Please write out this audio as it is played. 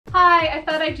Hi, I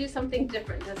thought I'd do something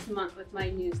different this month with my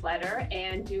newsletter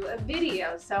and do a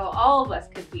video so all of us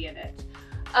could be in it.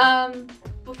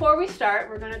 Before we start,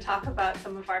 we're going to talk about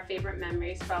some of our favorite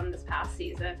memories from this past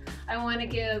season. I want to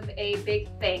give a big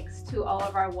thanks to all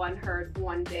of our One Herd,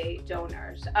 One Day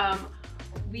donors.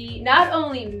 We not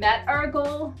only met our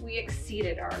goal, we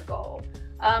exceeded our goal.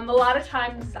 A lot of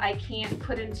times I can't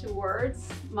put into words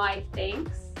my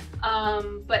thanks,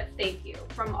 but thank you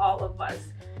from all of us.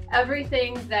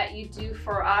 Everything that you do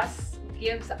for us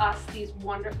gives us these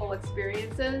wonderful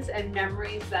experiences and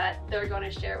memories that they're going to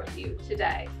share with you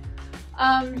today.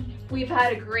 We've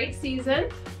had a great season.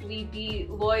 We beat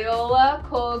Loyola,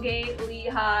 Colgate,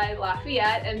 Lehigh,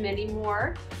 Lafayette, and many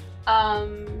more.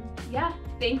 Yeah,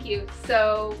 thank you.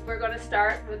 So we're going to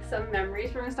start with some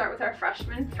memories. We're going to start with our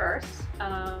freshmen first,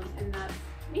 and that's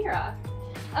Mira.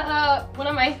 One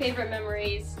of my favorite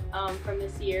memories from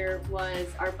this year was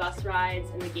our bus rides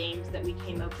and the games that we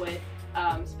came up with,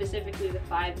 specifically the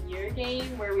 5-year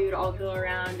game where we would all go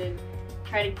around and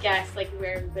try to guess like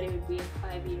where everybody would be in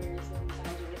 5 years, and that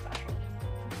was really special.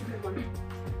 Good one.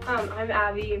 I'm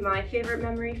Abby. My favorite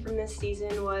memory from this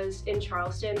season was in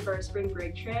Charleston for a spring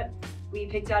break trip. We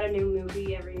picked out a new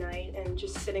movie every night and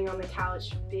just sitting on the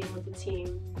couch being with the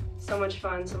team. So much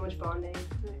fun, so much bonding.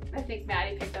 I think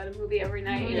Maddie picked out a movie every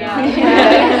night. Yeah.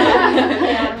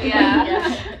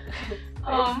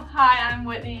 Hi, I'm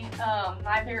Whitney.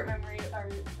 My favorite memories are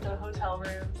the hotel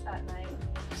rooms at night,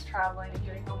 just traveling and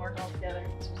doing homework all together.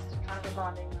 It's just kind of a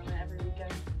bonding moment every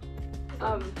weekend.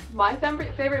 My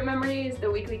favorite memory is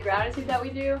the weekly gratitude that we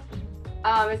do.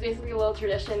 It's basically a little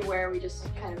tradition where we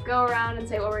just kind of go around and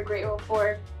say what we're grateful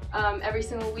for every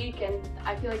single week, and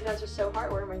I feel like that's just so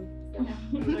heartwarming. So,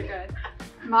 those are good.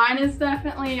 Mine is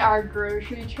definitely our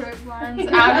grocery trip ones,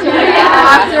 especially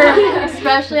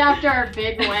after our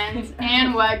big wins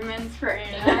and Wegmans for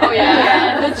Anna. Oh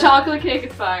yeah, the chocolate cake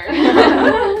is fire.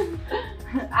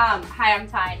 Hi, I'm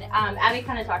Tyne. Abby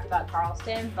kind of talked about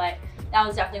Charleston, but that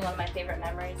was definitely one of my favorite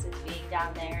memories, is being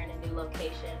down there in a new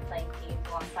location, playing teams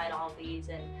alongside all of these,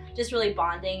 and just really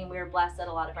bonding. We were blessed that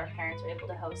a lot of our parents were able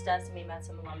to host us, and we met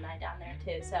some alumni down there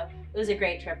too. So it was a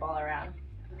great trip all around.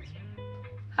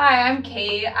 Hi, I'm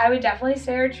Kate. I would definitely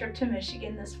say our trip to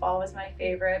Michigan this fall was my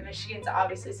favorite. Michigan's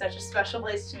obviously such a special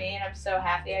place to me, and I'm so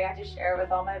happy I got to share it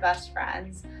with all my best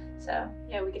friends. So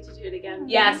Yeah, we get to do it again.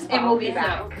 yes, and we'll be So,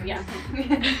 back. yeah.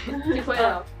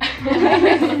 2.0.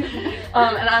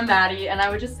 And I'm Maddie, and I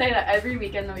would just say that every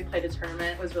weekend that we played a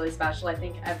tournament was really special. I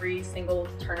think every single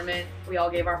tournament we all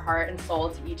gave our heart and soul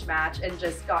to each match and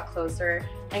just got closer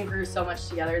and grew so much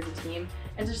together as a team.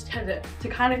 And just to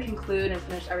kind of conclude and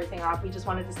finish everything off, we just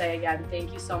wanted to say again,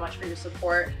 thank you so much for your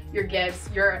support, your gifts,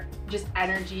 your just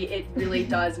energy. It really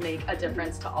does make a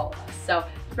difference to all of us. So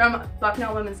from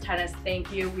Bucknell Women's Tennis,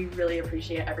 thank you. We really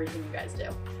appreciate everything you guys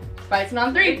do. Bison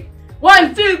on 3.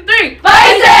 1, 2, 3. Bison!